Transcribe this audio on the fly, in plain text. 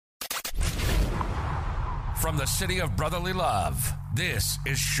From the city of brotherly love, this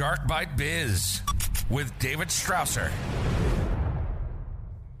is Shark Bite Biz with David Strausser.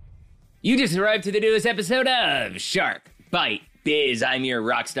 You just arrived to the newest episode of Shark Bite Biz. I'm your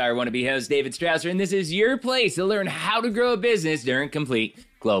rockstar wannabe host, David Strausser, and this is your place to learn how to grow a business during complete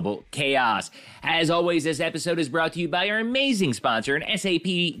global chaos. As always, this episode is brought to you by our amazing sponsor and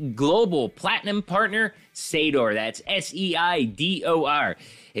SAP Global Platinum Partner, Seidor. That's S-E-I-D-O-R.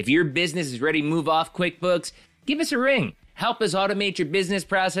 If your business is ready to move off QuickBooks, give us a ring. Help us automate your business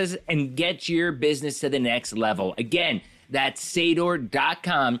process and get your business to the next level. Again, that's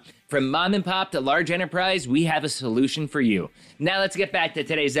Seidor.com. From mom and pop to large enterprise, we have a solution for you. Now let's get back to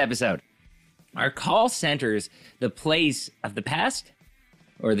today's episode. Are call centers the place of the past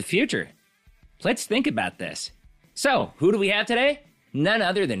or the future? Let's think about this. So, who do we have today? None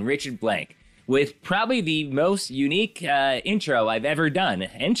other than Richard Blank, with probably the most unique intro I've ever done,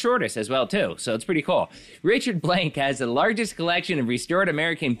 and shortest as well, too, so it's pretty cool. Richard Blank has the largest collection of restored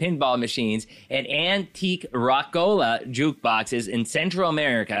American pinball machines and antique Rockola jukeboxes in Central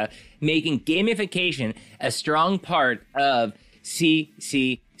America, making gamification a strong part of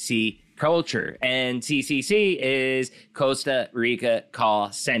CCC culture. And CCC is Costa Rica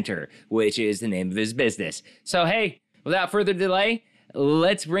Call Center, which is the name of his business. So, hey, without further delay,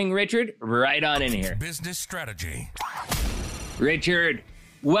 let's bring Richard right on in here. Business strategy. Richard,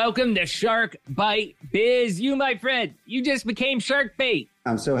 welcome to Shark Bite Biz. You, my friend, you just became Shark Bait.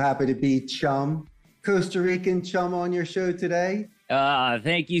 I'm so happy to be Costa Rican chum on your show today.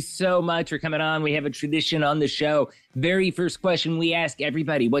 Thank you so much for coming on. We have a tradition on the show. Very first question we ask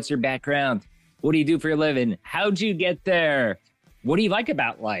everybody, what's your background? What do you do for a living? How'd you get there? What do you like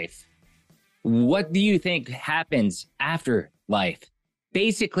about life? What do you think happens after life?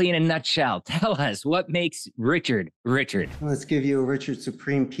 Basically, in a nutshell, tell us what makes Richard Richard. Let's give you a Richard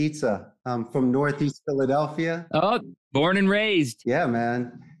Supreme pizza. I'm from Northeast Philadelphia. Oh, born and raised. Yeah,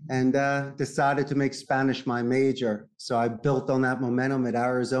 man. And decided to make Spanish my major. So I built on that momentum at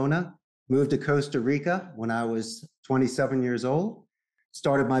Arizona, moved to Costa Rica when I was 27 years old,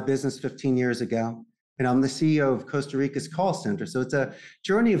 started my business 15 years ago, and I'm the CEO of Costa Rica's call center. So it's a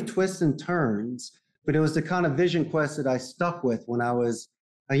journey of twists and turns, but it was the kind of vision quest that I stuck with when I was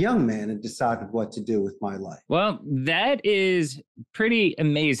a young man and decided what to do with my life. Well, that is pretty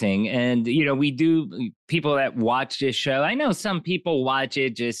amazing. And, you know, people that watch this show, I know some people watch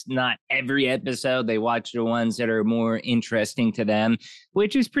it, just not every episode. They watch the ones that are more interesting to them,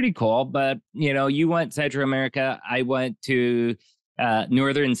 which is pretty cool. But, you know, you went Central America. I went to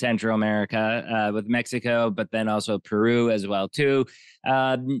Northern Central America with Mexico, but then also Peru as well, too,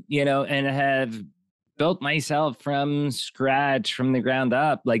 you know, and have built myself from scratch, from the ground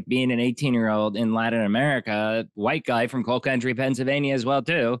up, like being an 18-year-old in Latin America, white guy from coal country, Pennsylvania as well,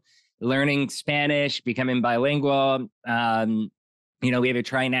 too, learning Spanish, becoming bilingual. You know, we have a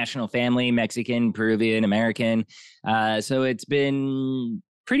tri-national family, Mexican, Peruvian, American. So it's been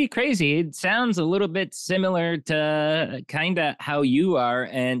pretty crazy. It sounds a little bit similar to kind of how you are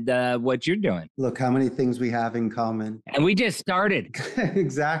and what you're doing. Look, how many things we have in common. And we just started.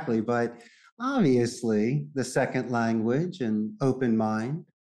 Exactly. But obviously, the second language and open mind,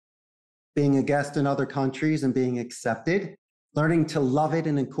 being a guest in other countries and being accepted, learning to love it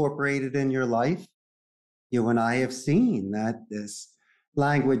and incorporate it in your life. You and I have seen that this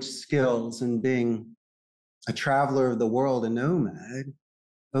language skills and being a traveler of the world, a nomad,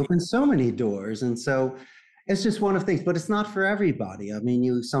 opens so many doors. And so it's just one of the things, but it's not for everybody. I mean,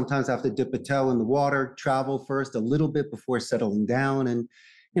 you sometimes have to dip a toe in the water, travel first a little bit before settling down and,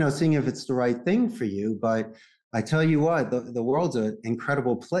 you know, seeing if it's the right thing for you. But I tell you what, the world's an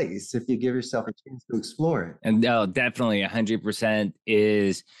incredible place if you give yourself a chance to explore it. And no, definitely 100%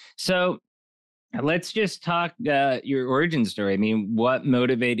 is. So let's just talk your origin story. I mean, what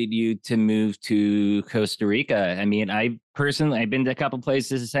motivated you to move to Costa Rica? I mean, I've been to a couple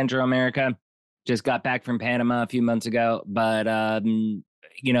places in Central America, just got back from Panama a few months ago, but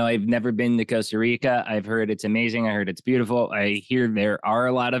you know, I've never been to Costa Rica. I've heard it's amazing. I heard it's beautiful. I hear there are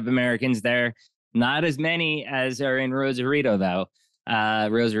a lot of Americans there. Not as many as are in Rosarito, though,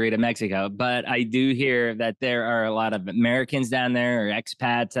 Rosarito, Mexico. But I do hear that there are a lot of Americans down there, or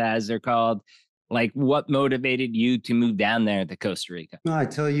expats, as they're called. Like, what motivated you to move down there to Costa Rica? No, I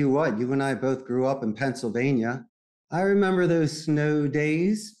tell you what, you and I both grew up in Pennsylvania. I remember those snow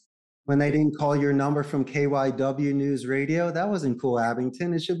days when they didn't call your number from KYW News Radio. That wasn't cool,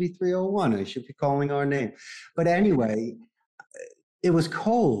 Abington. It should be 301. I should be calling our name. But anyway, it was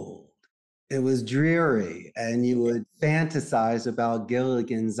cold. It was dreary. And you would fantasize about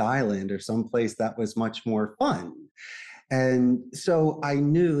Gilligan's Island or someplace that was much more fun. And so I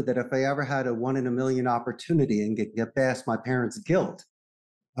knew that if I ever had a 1 in a million opportunity and get past my parents' guilt,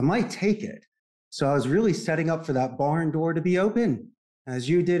 I might take it. So I was really setting up for that barn door to be open, as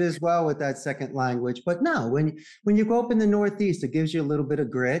you did as well with that second language. But no, when you go up in the Northeast, it gives you a little bit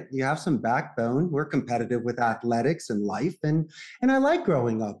of grit. You have some backbone. We're competitive with athletics and life, and I like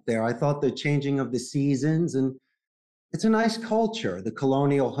growing up there. I thought the changing of the seasons, and it's a nice culture. The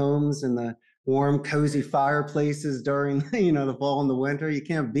colonial homes and the warm, cozy fireplaces during the fall and the winter. You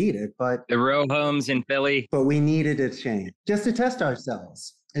can't beat it. But The row homes in Philly. we needed a change just to test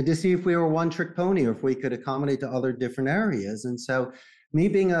ourselves and to see if we were one trick pony or if we could accommodate to other different areas. And so, me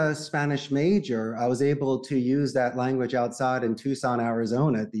being a Spanish major, I was able to use that language outside in Tucson,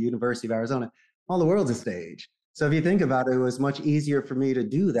 Arizona, at the University of Arizona. All the world's a stage. So, if you think about it, it was much easier for me to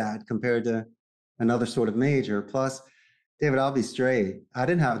do that compared to another sort of major. Plus, David, I'll be straight. I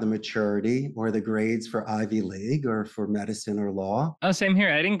didn't have the maturity or the grades for Ivy League or for medicine or law. Oh, same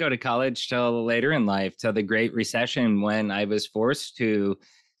here. I didn't go to college till later in life, till the Great Recession, when I was forced to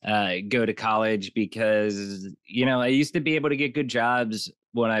go to college because, I used to be able to get good jobs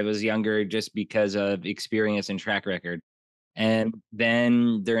when I was younger just because of experience and track record. And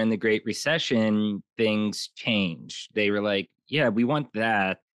then during the Great Recession, things changed. They were like, yeah, we want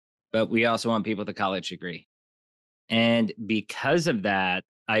that, but we also want people with a college degree. And because of that,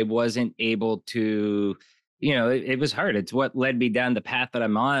 I wasn't able to, it was hard. It's what led me down the path that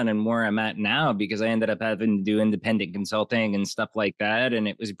I'm on and where I'm at now, because I ended up having to do independent consulting and stuff like that. And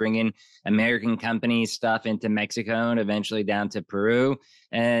it was bringing American companies stuff into Mexico and eventually down to Peru.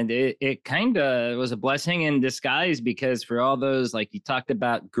 And it kind of was a blessing in disguise, because for all those, like you talked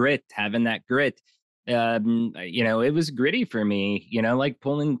about grit, having that grit, it was gritty for me, like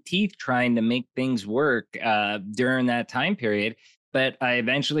pulling teeth, trying to make things work during that time period. But I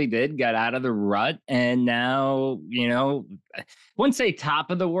eventually got out of the rut. And now, I wouldn't say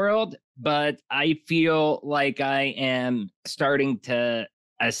top of the world, but I feel like I am starting to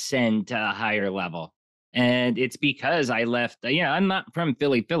ascend to a higher level. And it's because I left, I'm not from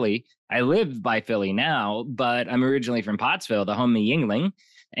Philly. I live by Philly now, but I'm originally from Pottsville, the home of Yingling.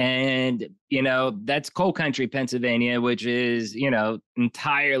 And, that's coal country, Pennsylvania, which is,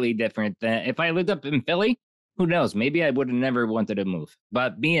 entirely different than if I lived up in Philly. Who knows? Maybe I would have never wanted to move.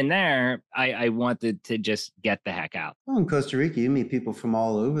 But being there, I wanted to just get the heck out. Well, in Costa Rica, you meet people from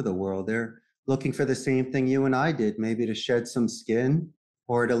all over the world. They're looking for the same thing you and I did, maybe to shed some skin,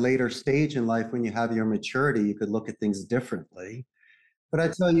 or at a later stage in life when you have your maturity, you could look at things differently. But I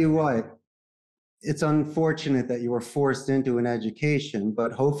tell you what, it's unfortunate that you were forced into an education,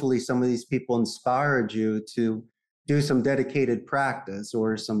 but hopefully some of these people inspired you to do some dedicated practice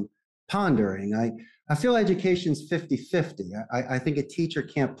or some pondering. I feel education's 50-50. I think a teacher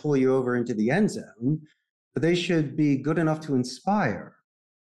can't pull you over into the end zone, but they should be good enough to inspire.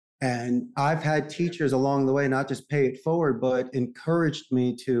 And I've had teachers along the way not just pay it forward, but encouraged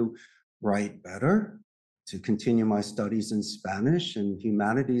me to write better, to continue my studies in Spanish and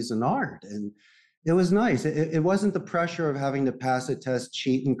humanities and art. And it was nice. It wasn't the pressure of having to pass a test,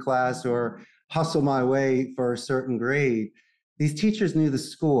 cheat in class, or hustle my way for a certain grade. These teachers knew the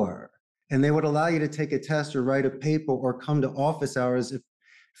score, and they would allow you to take a test or write a paper or come to office hours. If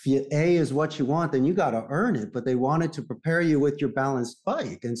A is what you want, then you got to earn it. But they wanted to prepare you with your balanced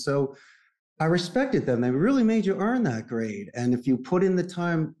bike. And so I respected them. They really made you earn that grade. And if you put in the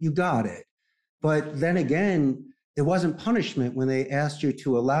time, you got it. But then again, it wasn't punishment when they asked you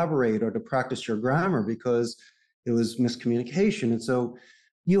to elaborate or to practice your grammar, because it was miscommunication. And so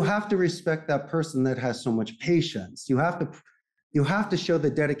you have to respect that person that has so much patience. You have to show the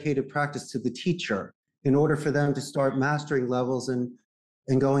dedicated practice to the teacher in order for them to start mastering levels and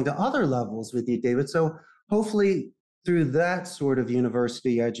going to other levels with you, David. So hopefully through that sort of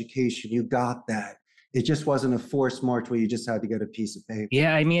university education, you got that. It just wasn't a forced march where you just had to get a piece of paper.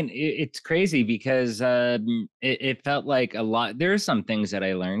 Yeah, I mean, it's crazy because it felt like a lot. There are some things that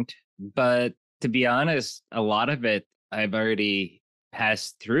I learned, but to be honest, a lot of it I've already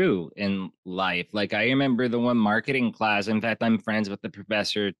passed through in life. Like I remember the one marketing class. In fact, I'm friends with the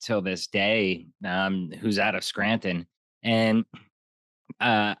professor till this day, who's out of Scranton. And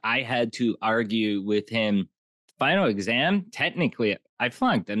I had to argue with him. Final exam, technically, I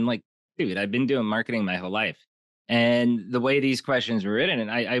flunked. I'm like, dude, I've been doing marketing my whole life. And the way these questions were written, and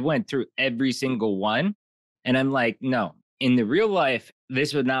I went through every single one. And I'm like, no, in the real life,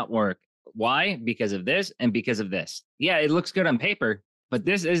 this would not work. Why? Because of this and because of this. Yeah, it looks good on paper, but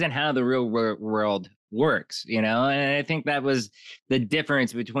this isn't how the real world works, And I think that was the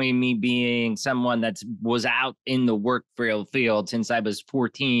difference between me being someone that was out in the work field since I was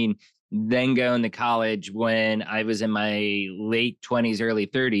 14 then going to college when I was in my late 20s, early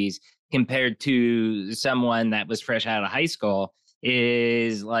 30s, compared to someone that was fresh out of high school,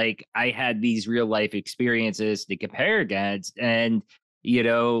 is like I had these real life experiences to compare against. And, you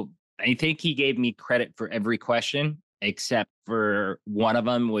know, I think he gave me credit for every question except for one of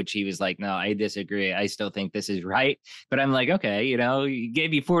them, which he was like, no, I disagree. I still think this is right. But I'm like, okay, you know, you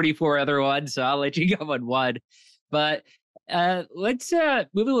gave me 44 other ones, so I'll let you go on one. But let's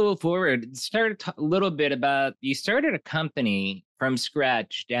move a little forward. Start a little bit about, you started a company from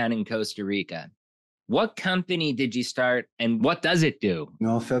scratch down in Costa Rica. What company did you start and what does it do?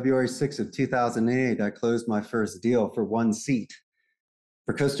 February 6th of 2008, I closed my first deal for one seat.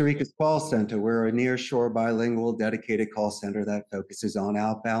 For Costa Rica's call center, we're a nearshore bilingual dedicated call center that focuses on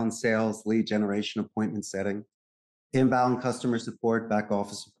outbound sales, lead generation, appointment setting, inbound customer support, back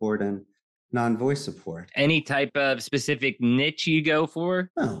office support, and non-voice support. Any type of specific niche you go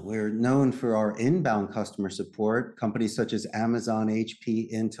for? No, we're known for our inbound customer support. Companies such as Amazon,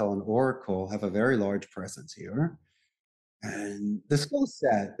 HP, Intel, and Oracle have a very large presence here. And the skill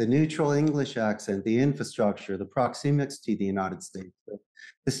set, the neutral English accent, the infrastructure, the proximity to the United States,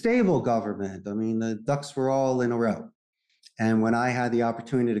 the stable government. I mean, the ducks were all in a row. And when I had the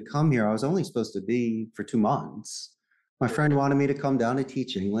opportunity to come here, I was only supposed to be for 2 months. My friend wanted me to come down to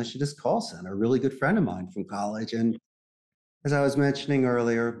teach English at his call center, a really good friend of mine from college. And as I was mentioning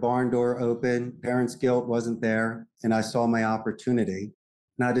earlier, barn door open, parents' guilt wasn't there, and I saw my opportunity.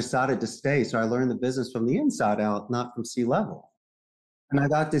 And I decided to stay. So I learned the business from the inside out, not from sea level. And I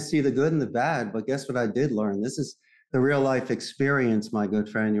got to see the good and the bad. But guess what I did learn? This is the real life experience, my good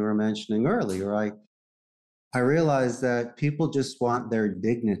friend, you were mentioning earlier. I realized that people just want their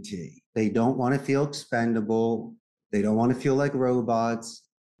dignity. They don't want to feel expendable. They don't want to feel like robots,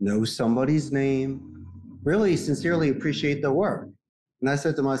 know somebody's name, really sincerely appreciate their work. And I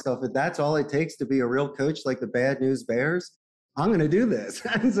said to myself, if that's all it takes to be a real coach like the Bad News Bears, I'm going to do this.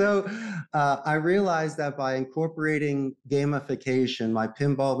 And so I realized that by incorporating gamification, my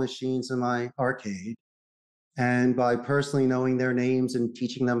pinball machines in my arcade, and by personally knowing their names and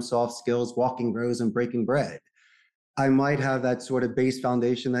teaching them soft skills, walking rows and breaking bread, I might have that sort of base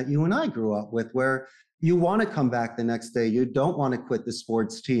foundation that you and I grew up with, where you want to come back the next day. You don't want to quit the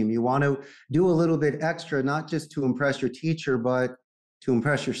sports team. You want to do a little bit extra, not just to impress your teacher, but to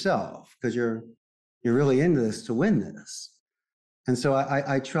impress yourself, because you're really into this to win this. And so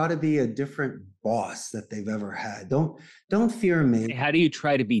I try to be a different boss that they've ever had. Don't fear me. How do you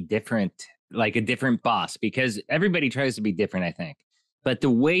try to be different, like a different boss? Because everybody tries to be different, I think. But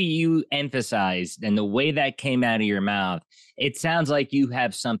the way you emphasized and the way that came out of your mouth, it sounds like you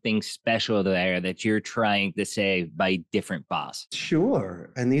have something special there that you're trying to say by different boss.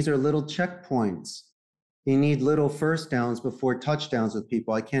 Sure. And these are little checkpoints. You need little first downs before touchdowns with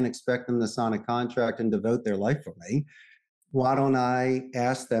people. I can't expect them to sign a contract and devote their life for me. Why don't I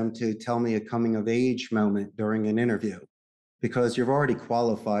ask them to tell me a coming of age moment during an interview? Because you've already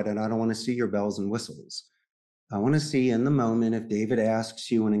qualified and I don't want to see your bells and whistles. I want to see in the moment, if David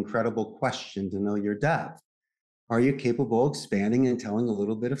asks you an incredible question to know your depth, are you capable of expanding and telling a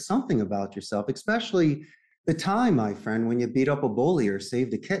little bit of something about yourself, especially the time, my friend, when you beat up a bully or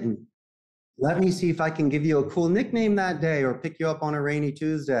saved a kitten? Let me see if I can give you a cool nickname that day or pick you up on a rainy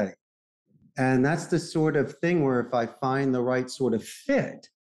Tuesday. And that's the sort of thing where if I find the right sort of fit,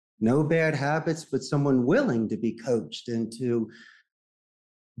 no bad habits, but someone willing to be coached and to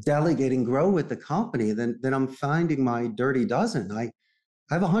delegate and grow with the company, then I'm finding my dirty dozen. I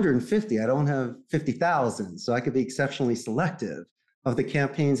have 150. I don't have 50,000. So I could be exceptionally selective of the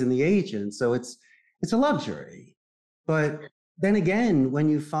campaigns and the agents. So it's a luxury. But then again, when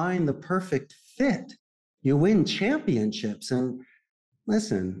you find the perfect fit, you win championships. And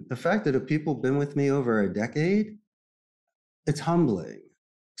listen, the fact that people have been with me over a decade, it's humbling.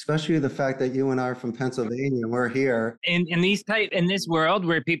 Especially the fact that you and I are from Pennsylvania, we're here. In this world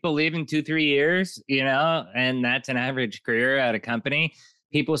where people leave in 2-3 years, you know, and that's an average career at a company,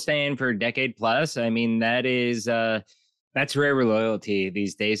 people staying for a decade plus. I mean, that's rare loyalty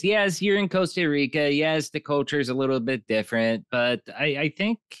these days. Yes, you're in Costa Rica. Yes, the culture is a little bit different, but I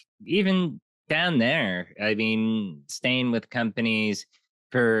think even down there, I mean, staying with companies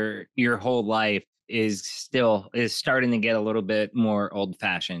for your whole life is starting to get a little bit more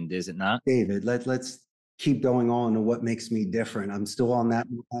old-fashioned, is it not? David, let's keep going on to what makes me different. I'm still on that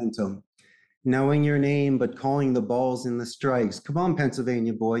momentum. Knowing your name, but calling the balls in the strikes. Come on,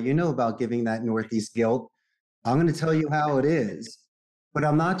 Pennsylvania boy, you know about giving that Northeast guilt. I'm going to tell you how it is, but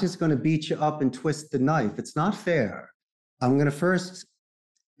I'm not just going to beat you up and twist the knife. It's not fair. I'm going to first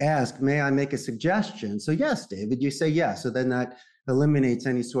ask, may I make a suggestion? So yes, David, you say yes. So then that eliminates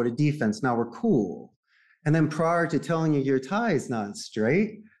any sort of defense. Now we're cool. And then prior to telling you your tie is not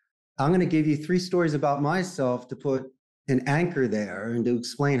straight, I'm going to give you 3 stories about myself to put an anchor there and to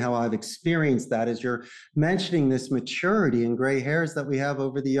explain how I've experienced that as you're mentioning this maturity and gray hairs that we have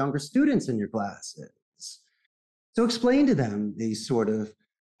over the younger students in your classes. So explain to them these sort of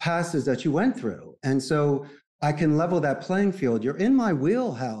passes that you went through. And so I can level that playing field. You're in my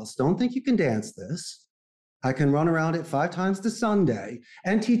wheelhouse. Don't think you can dance this. I can run around it 5 times to Sunday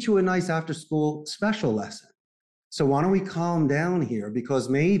and teach you a nice after school special lesson. So why don't we calm down here? Because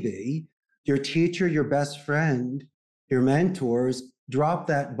maybe your teacher, your best friend, your mentors dropped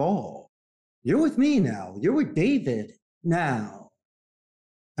that ball. You're with me now. You're with David now.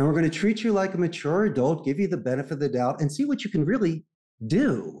 And we're going to treat you like a mature adult, give you the benefit of the doubt, and see what you can really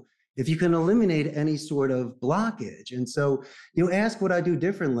do if you can eliminate any sort of blockage. And so you ask what I do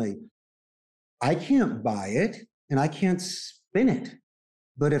differently. I can't buy it and I can't spin it.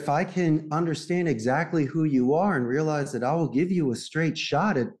 But if I can understand exactly who you are and realize that I will give you a straight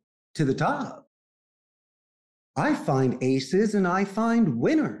shot to the top, I find aces and I find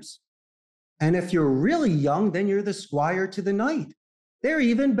winners. And if you're really young, then you're the squire to the knight. They're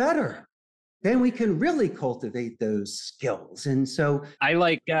even better. Then we can really cultivate those skills. And so I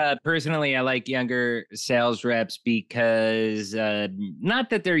like, personally, I like younger sales reps because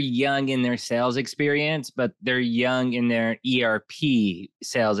not that they're young in their sales experience, but they're young in their ERP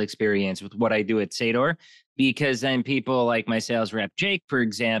sales experience with what I do at Sador. Because then people like my sales rep, Jake, for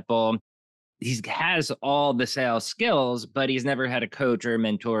example, he has all the sales skills, but he's never had a coach or a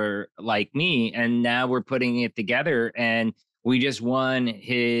mentor like me. And now we're putting it together, and we just won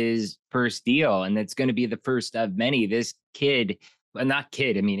his first deal, and it's going to be the first of many. This kid, well, not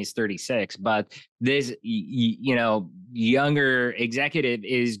kid, I mean, he's 36, but this, younger executive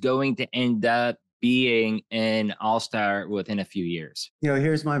is going to end up being an all-star within a few years.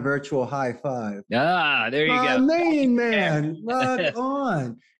 Here's my virtual high five. Ah, there you My go. main man, rock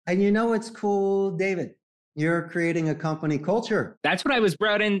on. And you know what's cool, David? You're creating a company culture. That's what I was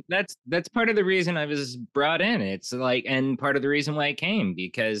brought in. That's part of the reason I was brought in. It's like, and part of the reason why I came,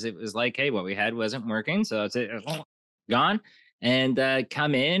 because it was like, hey, what we had wasn't working. So it's gone, and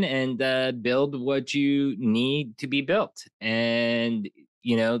come in and build what you need to be built, and,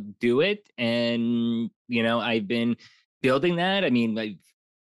 do it. And, I've been building that. I mean, like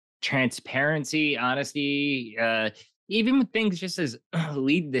transparency, honesty, even with things just as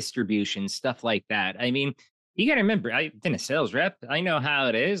lead distribution, stuff like that. I mean, you got to remember, I've been a sales rep. I know how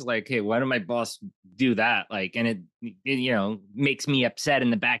it is. Like, hey, why did my boss do that? Like, and it makes me upset in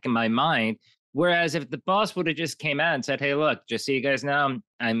the back of my mind. Whereas if the boss would have just came out and said, hey, look, just so you guys know,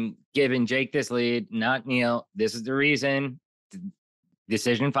 I'm giving Jake this lead, not Neil. This is the reason.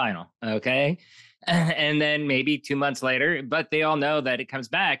 Decision final. Okay. And then maybe 2 months later, but they all know that it comes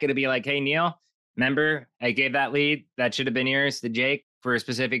back. It'll be like, hey, Neil, remember I gave that lead? That should have been yours to Jake for a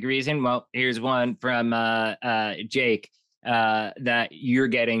specific reason. Well, here's one from Jake that you're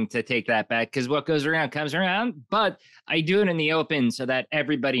getting to take that back, because what goes around comes around. But I do it in the open so that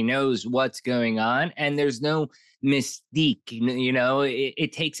everybody knows what's going on, and there's no mystique.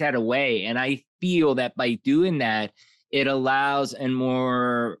 It takes that away. And I feel that by doing that, it allows a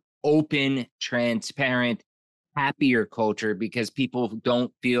more open, transparent, happier culture, because people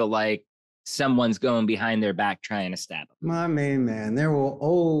don't feel like someone's going behind their back trying to stab them. My main man, there will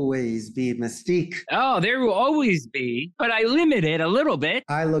always be mystique. Oh, there will always be, but I limit it a little bit.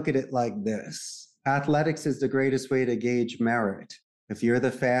 I look at it like this. Athletics is the greatest way to gauge merit. If you're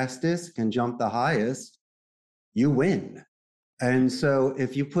the fastest, can jump the highest, you win. And so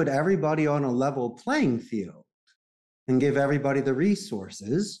if you put everybody on a level playing field and give everybody the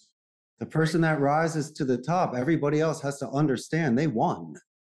resources, the person that rises to the top, everybody else has to understand they won.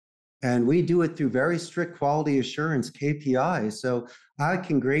 And we do it through very strict quality assurance KPIs. So I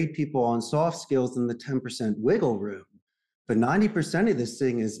can grade people on soft skills in the 10% wiggle room, but 90% of this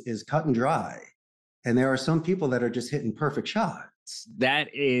thing is cut and dry. And there are some people that are just hitting perfect shots.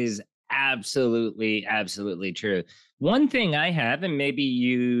 That is absolutely, absolutely true. One thing I have, and maybe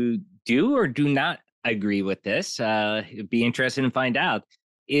you do or do not agree with this, it'd be interesting to find out,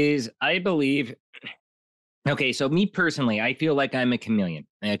 is I believe, okay, so me personally, I feel like I'm a chameleon.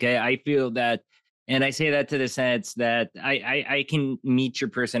 Okay, I feel that, and I say that to the sense that I can meet your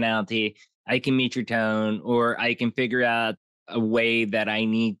personality, I can meet your tone, or I can figure out a way that I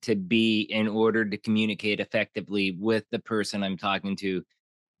need to be in order to communicate effectively with the person I'm talking to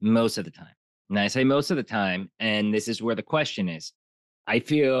most of the time. And I say most of the time, and this is where the question is. I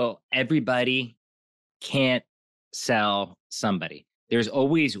feel everybody can't sell somebody. There's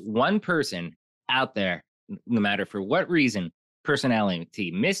always one person out there, no matter for what reason,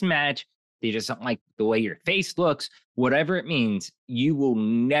 personality mismatch, they just don't like the way your face looks, whatever it means, you will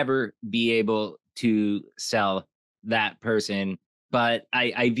never be able to sell that person. But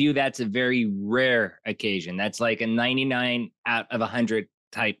I view that's a very rare occasion. That's like a 99 out of 100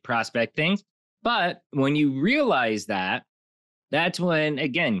 type prospect things. But when you realize that, that's when,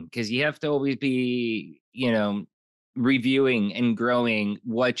 again, because you have to always be, reviewing and growing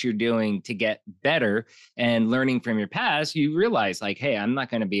what you're doing to get better and learning from your past, you realize like, hey, I'm not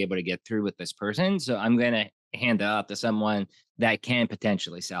going to be able to get through with this person. So I'm going to hand it off to someone that can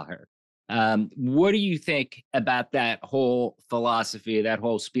potentially sell her. What do you think about that whole philosophy, that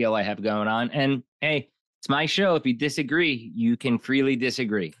whole spiel I have going on? And hey, it's my show. If you disagree, you can freely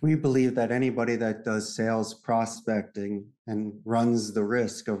disagree. We believe that anybody that does sales prospecting and runs the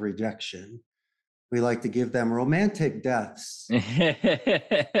risk of rejection, we like to give them romantic deaths. I've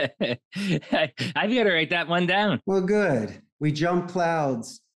got to write that one down. Well, good. We jump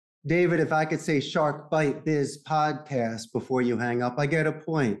clouds. David, if I could say Shark Bite Biz podcast before you hang up, I get a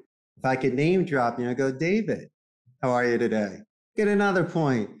point. If I could name drop you, I go, David, how are you today? Get another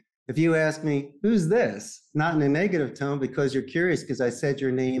point. If you ask me, who's this? Not in a negative tone because you're curious because I said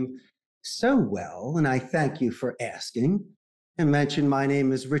your name so well, and I thank you for asking. And mention my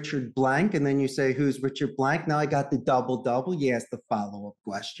name is Richard Blank, and then you say, who's Richard Blank? Now I got the double. You ask the follow-up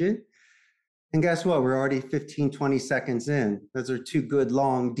question. And guess what? We're already 15, 20 seconds in. Those are two good,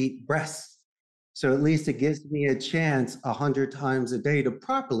 long, deep breaths. So at least it gives me a chance 100 times a day to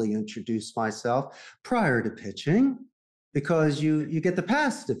properly introduce myself prior to pitching, because you get the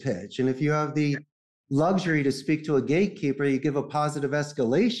pass to pitch. And if you have the luxury to speak to a gatekeeper, you give a positive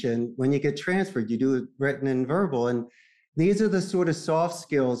escalation. When you get transferred, you do it written and verbal. And these are the sort of soft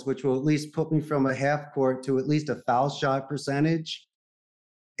skills which will at least put me from a half court to at least a foul shot percentage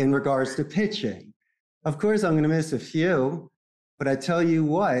in regards to pitching. Of course, I'm going to miss a few, but I tell you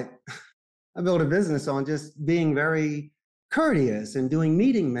what, I built a business on just being very courteous and doing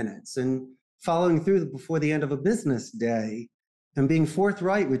meeting minutes and following through before the end of a business day and being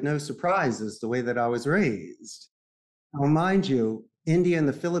forthright with no surprises, the way that I was raised. Now, mind you, India and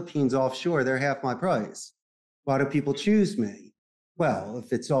the Philippines offshore, they're half my price. Why do people choose me? Well,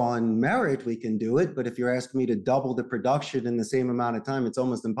 if it's on merit, we can do it. But if you're asking me to double the production in the same amount of time, it's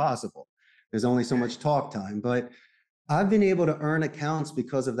almost impossible. There's only so much talk time. But I've been able to earn accounts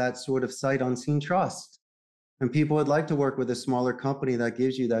because of that sort of sight unseen trust. And people would like to work with a smaller company that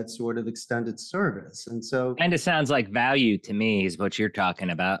gives you that sort of extended service. And so, kind of sounds like value to me is what you're talking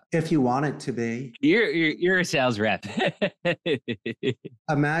about. If you want it to be. You're a sales rep.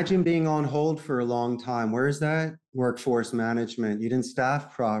 Imagine being on hold for a long time. Where's that? Workforce management. You didn't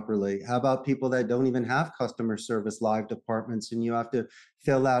staff properly. How about people that don't even have customer service live departments and you have to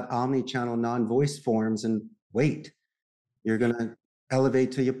fill out omni-channel non-voice forms and wait? You're going to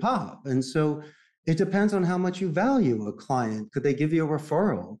elevate till you pop. And so it depends on how much you value a client. Could they give you a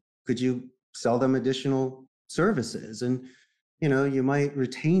referral? Could you sell them additional services? And, you might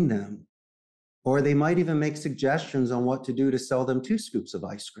retain them, or they might even make suggestions on what to do to sell them 2 scoops of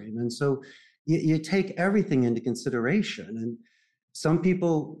ice cream. And so you take everything into consideration. And some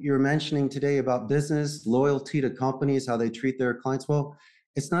people you're mentioning today about business, loyalty to companies, how they treat their clients. Well,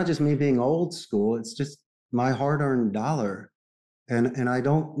 it's not just me being old school. It's just my hard-earned dollar. And I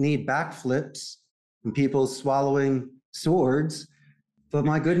don't need backflips and people swallowing swords, but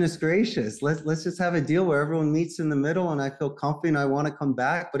my goodness gracious, let's just have a deal where everyone meets in the middle and I feel comfy and I want to come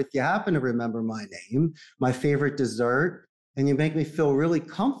back. But if you happen to remember my name, my favorite dessert, and you make me feel really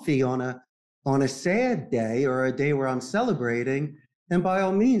comfy on a sad day or a day where I'm celebrating, then by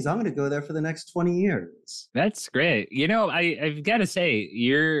all means, I'm going to go there for the next 20 years. That's great. I've got to say,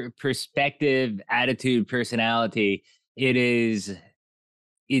 your perspective, attitude, personality,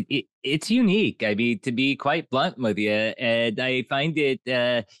 it's unique. I mean, to be quite blunt with you, and I find it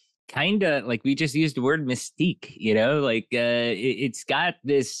kind of like, we just used the word mystique. It's got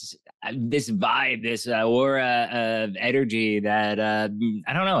this vibe, this aura of energy that I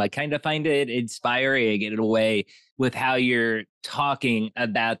don't know. I kind of find it inspiring in a way with how you're talking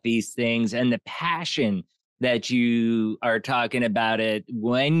about these things and the passion that you are talking about it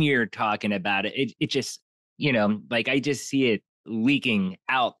when you're talking about it. It just, I just see it leaking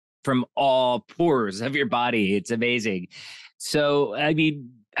out from all pores of your body. It's amazing. So, I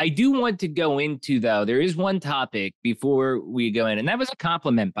mean, I do want to go into, though, there is one topic before we go in, and that was a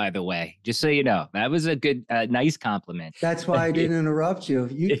compliment, by the way, just so you know. That was a good, nice compliment. That's why I didn't interrupt you.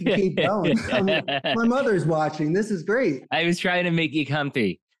 You can keep going. My mother's watching. This is great. I was trying to make you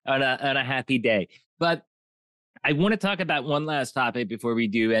comfy on a happy day. But I want to talk about one last topic before we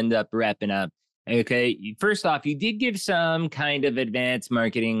do end up wrapping up. Okay. First off, you did give some kind of advanced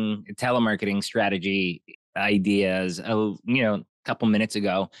marketing, telemarketing strategy ideas, a couple minutes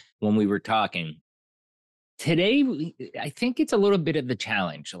ago when we were talking. Today, I think it's a little bit of the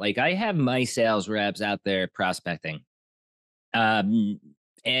challenge. Like I have my sales reps out there prospecting, um,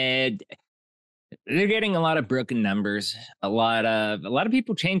 and they're getting a lot of broken numbers. A lot of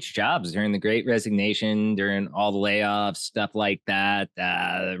people changed jobs during the Great Resignation, during all the layoffs, stuff like that.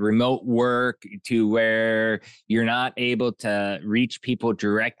 Remote work to where you're not able to reach people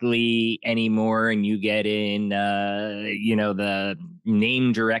directly anymore, and you get in, the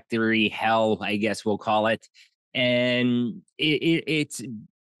name directory hell, I guess we'll call it, and it's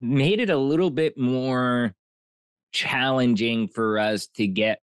made it a little bit more challenging for us to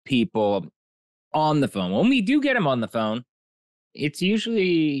get people on the phone. When we do get them on the phone, it's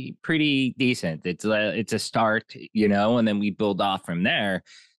usually pretty decent. It's a start, and then we build off from there.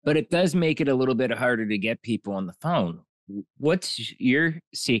 But it does make it a little bit harder to get people on the phone. What's your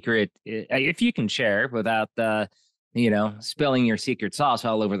secret, if you can share, without spilling your secret sauce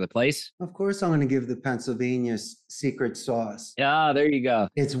all over the place? Of course, I'm going to give the Pennsylvania secret sauce. Ah, there you go.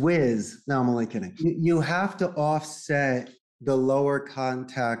 It's whiz. No, I'm only kidding. You have to offset the lower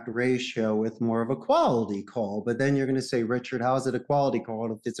contact ratio with more of a quality call. But then you're going to say, Richard, how is it a quality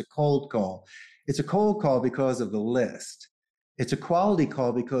call if it's a cold call? It's a cold call because of the list. It's a quality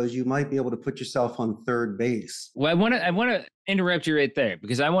call because you might be able to put yourself on third base. Well, I want to interrupt you right there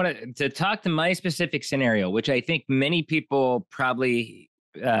because I want to talk to my specific scenario, which I think many people probably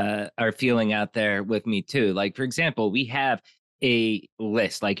are feeling out there with me too. Like, for example, we have a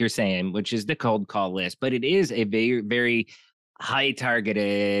list, like you're saying, which is the cold call list, but it is a very, very high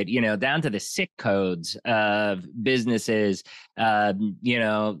targeted, down to the SIC codes of businesses,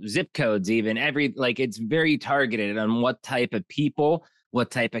 zip codes, even it's very targeted on what type of people, what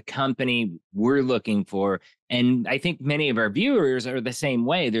type of company we're looking for. And I think many of our viewers are the same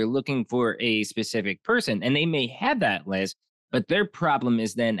way. They're looking for a specific person and they may have that list, but their problem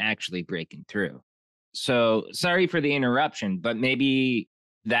is then actually breaking through. So sorry for the interruption, but maybe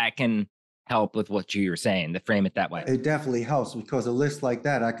that can help with what you were saying, to frame it that way. It definitely helps because a list like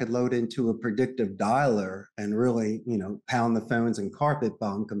that, I could load into a predictive dialer and really, pound the phones and carpet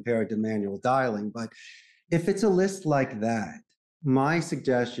bomb compared to manual dialing. But if it's a list like that, my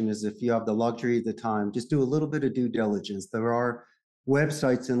suggestion is if you have the luxury of the time, just do a little bit of due diligence. There are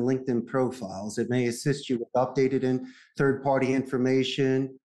websites and LinkedIn profiles. It may assist you with updated and third-party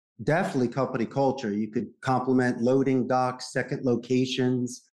information. Definitely company culture. You could complement loading docks, second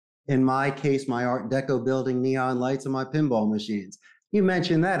locations. In my case, my Art Deco building, neon lights, and my pinball machines. You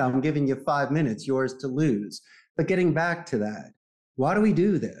mentioned that, I'm giving you 5 minutes, yours to lose. But getting back to that, why do we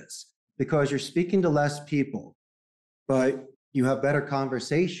do this? Because you're speaking to less people, but you have better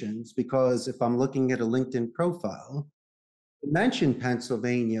conversations because if I'm looking at a LinkedIn profile, you mentioned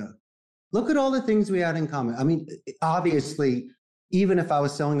Pennsylvania. Look at all the things we had in common. I mean, obviously, even if I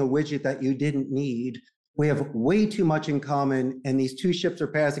was selling a widget that you didn't need, we have way too much in common, and these two ships are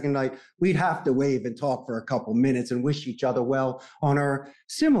passing at night. We'd have to wave and talk for a couple minutes and wish each other well on our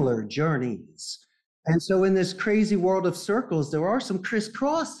similar journeys. And so in this crazy world of circles, there are some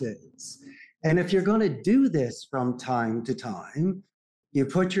crisscrosses. And if you're going to do this from time to time, you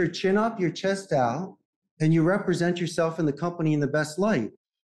put your chin up, your chest out, and you represent yourself in the company in the best light.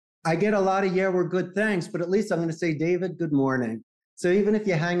 I get a lot of, yeah, we're good, thanks, but at least I'm going to say, David, good morning. So even if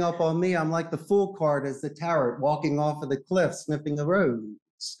you hang up on me, I'm like the fool card as the tarot walking off of the cliff, sniffing the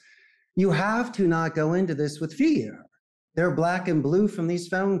rose. You have to not go into this with fear. They're black and blue from these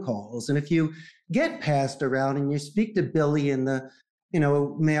phone calls. And if you get passed around and you speak to Billy in the,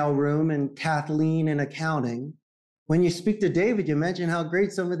 mail room and Kathleen in accounting, when you speak to David, you mention how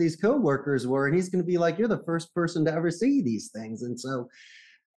great some of these coworkers were, and he's going to be like, you're the first person to ever see these things. And so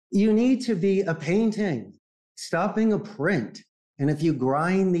you need to be a painting, stop being a print. And if you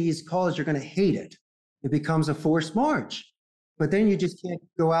grind these calls, you're going to hate it. It becomes a forced march. But then you just can't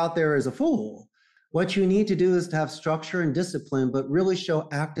go out there as a fool. What you need to do is to have structure and discipline, but really show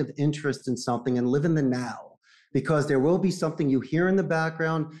active interest in something and live in the now. Because there will be something you hear in the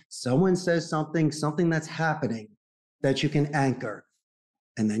background, someone says something that's happening that you can anchor.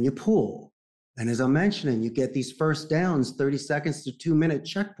 And then you pull. And as I'm mentioning, you get these first downs, 30 seconds to 2-minute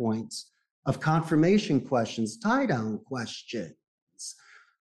checkpoints of confirmation questions, tie-down questions.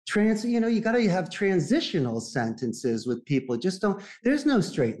 You got to have transitional sentences with people. There's no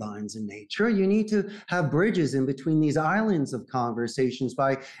straight lines in nature. You need to have bridges in between these islands of conversations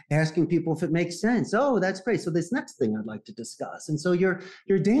by asking people if it makes sense. Oh, that's great. So this next thing I'd like to discuss. And so you're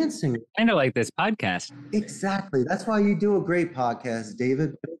dancing. Kind of like this podcast. Exactly. That's why you do a great podcast,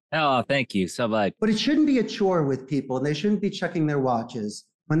 David. Oh, thank you so much. But it shouldn't be a chore with people, and they shouldn't be checking their watches.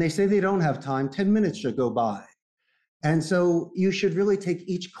 When they say they don't have time, 10 minutes should go by. And so you should really take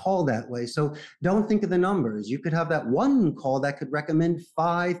each call that way. So don't think of the numbers. You could have that one call that could recommend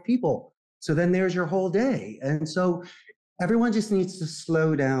 5 people. So then there's your whole day. And so everyone just needs to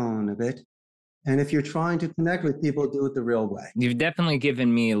slow down a bit. And if you're trying to connect with people, do it the real way. You've definitely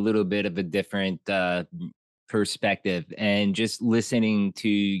given me a little bit of a different perspective. And just listening to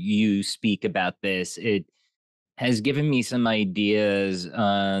you speak about this, it has given me some ideas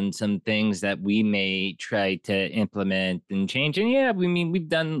on some things that we may try to implement and change. And yeah, we've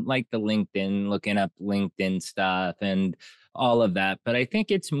done like the LinkedIn, looking up LinkedIn stuff and all of that. But I think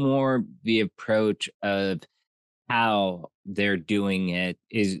it's more the approach of how they're doing it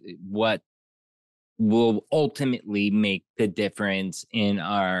is what will ultimately make the difference in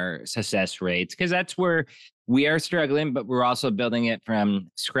our success rates, because that's where we are struggling, but we're also building it from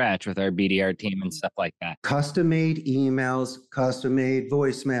scratch with our BDR team and stuff like that. Custom-made emails, custom-made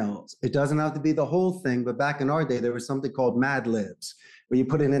voicemails. It doesn't have to be the whole thing, but back in our day, there was something called Mad Libs, where you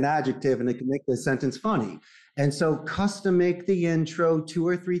put in an adjective and it can make the sentence funny. And so custom make the intro, 2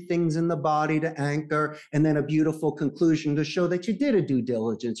 or 3 things in the body to anchor, and then a beautiful conclusion to show that you did a due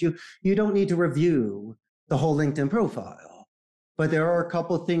diligence. You don't need to review the whole LinkedIn profile, but there are a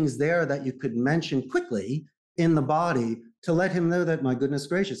couple of things there that you could mention quickly in the body to let him know that, my goodness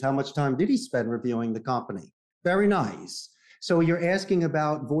gracious, how much time did he spend reviewing the company? Very nice. So you're asking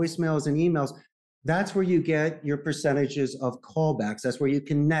about voicemails and emails. That's where you get your percentages of callbacks. That's where you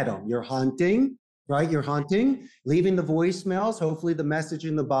can net them. You're hunting. Right? You're hunting, leaving the voicemails. Hopefully the message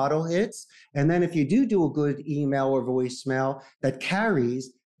in the bottle hits. And then if you do a good email or voicemail that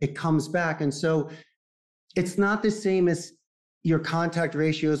carries, it comes back. And so it's not the same as your contact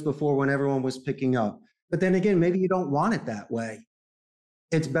ratios before when everyone was picking up. But then again, maybe you don't want it that way.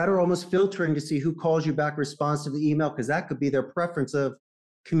 It's better almost filtering to see who calls you back, responds to the email, because that could be their preference of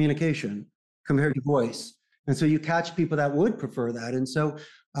communication compared to voice. And so you catch people that would prefer that. And so,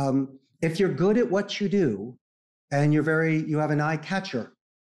 if you're good at what you do and you have an eye catcher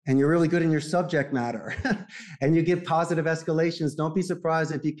and you're really good in your subject matter and you give positive escalations, don't be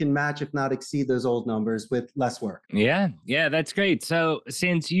surprised if you can match, if not exceed, those old numbers with less work. Yeah, that's great. So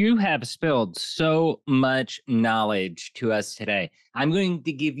since you have spilled so much knowledge to us today, I'm going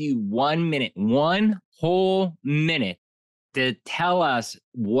to give you 1 minute, 1 whole minute to tell us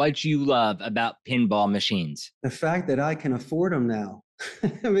what you love about pinball machines. The fact that I can afford them now.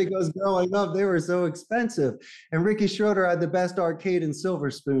 Because growing up, they were so expensive. And Ricky Schroeder had the best arcade and silver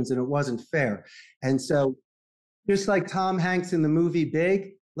spoons, and it wasn't fair. And so just like Tom Hanks in the movie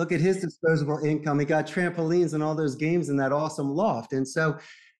Big, look at his disposable income. He got trampolines and all those games in that awesome loft. And so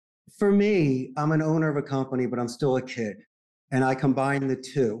for me, I'm an owner of a company, but I'm still a kid. And I combine the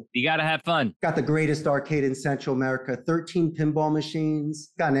two. You got to have fun. Got the greatest arcade in Central America, 13 pinball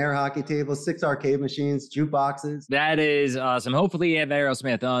machines, got an air hockey table, 6 arcade machines, jukeboxes. That is awesome. Hopefully you have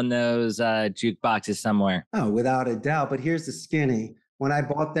Aerosmith on those jukeboxes somewhere. Oh, without a doubt. But here's the skinny. When I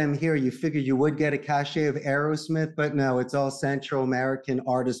bought them here, you figured you would get a cachet of Aerosmith, but no, it's all Central American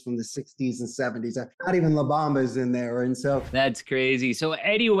artists from the 60s and 70s. Not even La Bamba's in there. And so that's crazy. So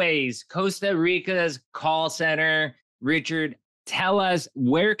anyways, Costa Rica's call center. Richard, tell us,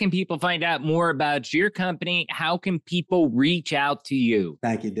 where can people find out more about your company? How can people reach out to you?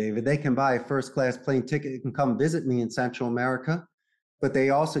 Thank you, David. They can buy a first-class plane ticket and come visit me in Central America, but they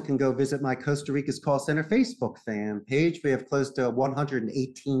also can go visit my Costa Rica's Call Center Facebook fan page. We have close to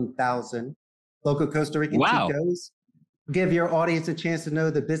 118,000 local Costa Rican Chicos. Give your audience a chance to know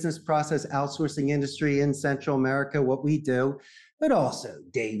the business process outsourcing industry in Central America, what we do. But also,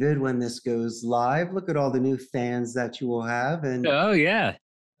 David, when this goes live, look at all the new fans that you will have. And oh, yeah.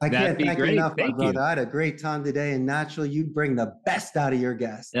 I can't thank you enough, my brother. I had a great time today, and naturally, you bring the best out of your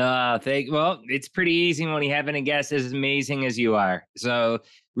guests. Well, it's pretty easy when you have a guest as amazing as you are. So,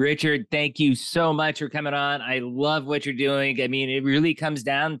 Richard, thank you so much for coming on. I love what you're doing. I mean, it really comes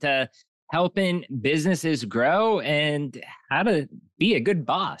down to helping businesses grow and how to be a good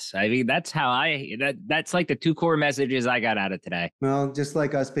boss. I mean, that's how that's like the 2 core messages I got out of today. Well, just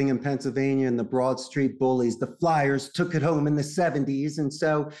like us being in Pennsylvania and the Broad Street Bullies, the Flyers took it home in the 70s. And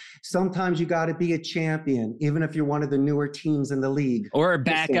so sometimes you got to be a champion, even if you're one of the newer teams in the league. Or a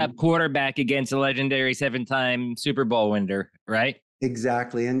backup quarterback against a legendary 7-time Super Bowl winner, right?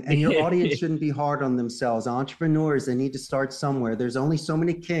 Exactly. And your audience shouldn't be hard on themselves. Entrepreneurs, they need to start somewhere. There's only so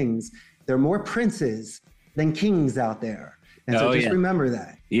many kings. There are more princes than kings out there. And so just remember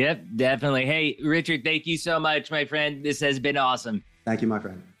that. Yep, definitely. Hey, Richard, thank you so much, my friend. This has been awesome. Thank you, my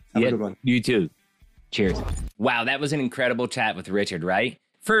friend. Have a good one. You too. Cheers. Wow, that was an incredible chat with Richard, right?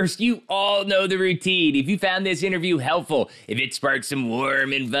 First, you all know the routine. If you found this interview helpful, if it sparked some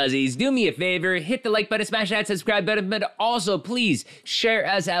warm and fuzzies, do me a favor, hit the like button, smash that subscribe button, but also please share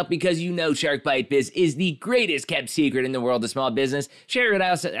us out because you know Shark Bite Biz is the greatest kept secret in the world of small business. Share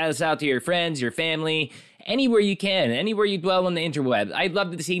us out to your friends, your family, anywhere you can, anywhere you dwell on the interweb. I'd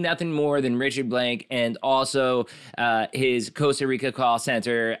love to see nothing more than Richard Blank and also his Costa Rica call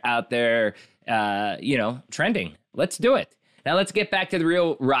center out there, trending. Let's do it. Now let's get back to the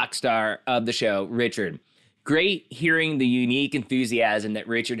real rock star of the show, Richard. Great hearing the unique enthusiasm that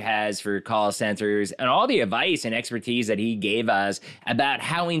Richard has for call centers and all the advice and expertise that he gave us about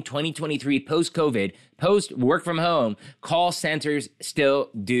how in 2023, post-COVID, post-work from home, call centers still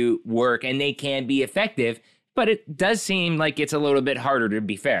do work and they can be effective, but it does seem like it's a little bit harder, to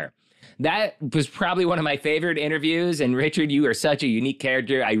be fair. That was probably one of my favorite interviews. And Richard, you are such a unique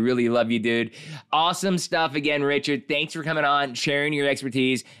character. I really love you, dude. Awesome stuff again, Richard. Thanks for coming on, sharing your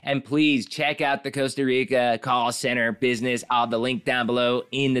expertise. And please check out the Costa Rica call center business. I'll have the link down below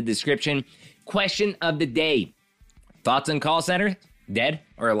in the description. Question of the day. Thoughts on call center? Dead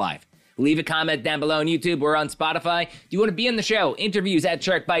or alive? Leave a comment down below on YouTube or on Spotify. Do you want to be on the show? Interviews at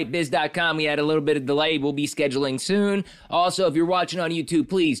sharkbitebiz.com. We had a little bit of delay. We'll be scheduling soon. Also, if you're watching on YouTube,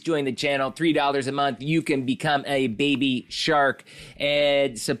 please join the channel. $3 a month. You can become a baby shark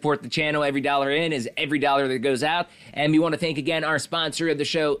and support the channel. Every dollar in is every dollar that goes out. And we want to thank again our sponsor of the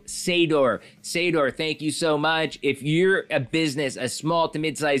show, Sador. Sador, thank you so much. If you're a business, a small to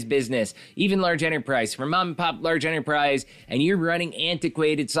mid-sized business, even large enterprise, from mom and pop large enterprise, and you're running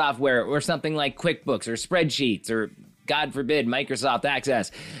antiquated software or something like QuickBooks or spreadsheets or, God forbid, Microsoft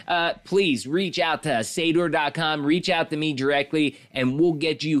Access, please reach out to us, Sador.com. Reach out to me directly, and we'll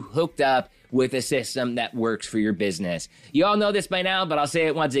get you hooked up with a system that works for your business. You all know this by now, but I'll say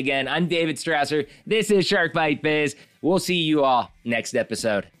it once again. I'm David Strasser. This is Shark Bite Biz. We'll see you all next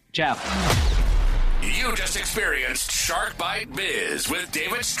episode. Ciao. You just experienced Shark Bite Biz with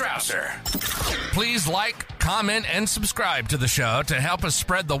David Strausser. Please like, comment, and subscribe to the show to help us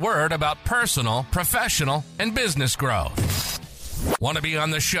spread the word about personal, professional, and business growth. Want to be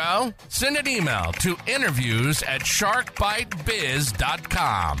on the show? Send an email to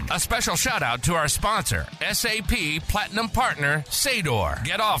interviews@sharkbitebiz.com. A special shout out to our sponsor, SAP Platinum Partner, Sador.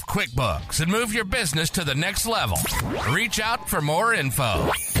 Get off QuickBooks and move your business to the next level. Reach out for more info.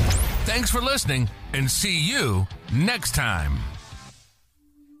 Thanks for listening, and see you next time.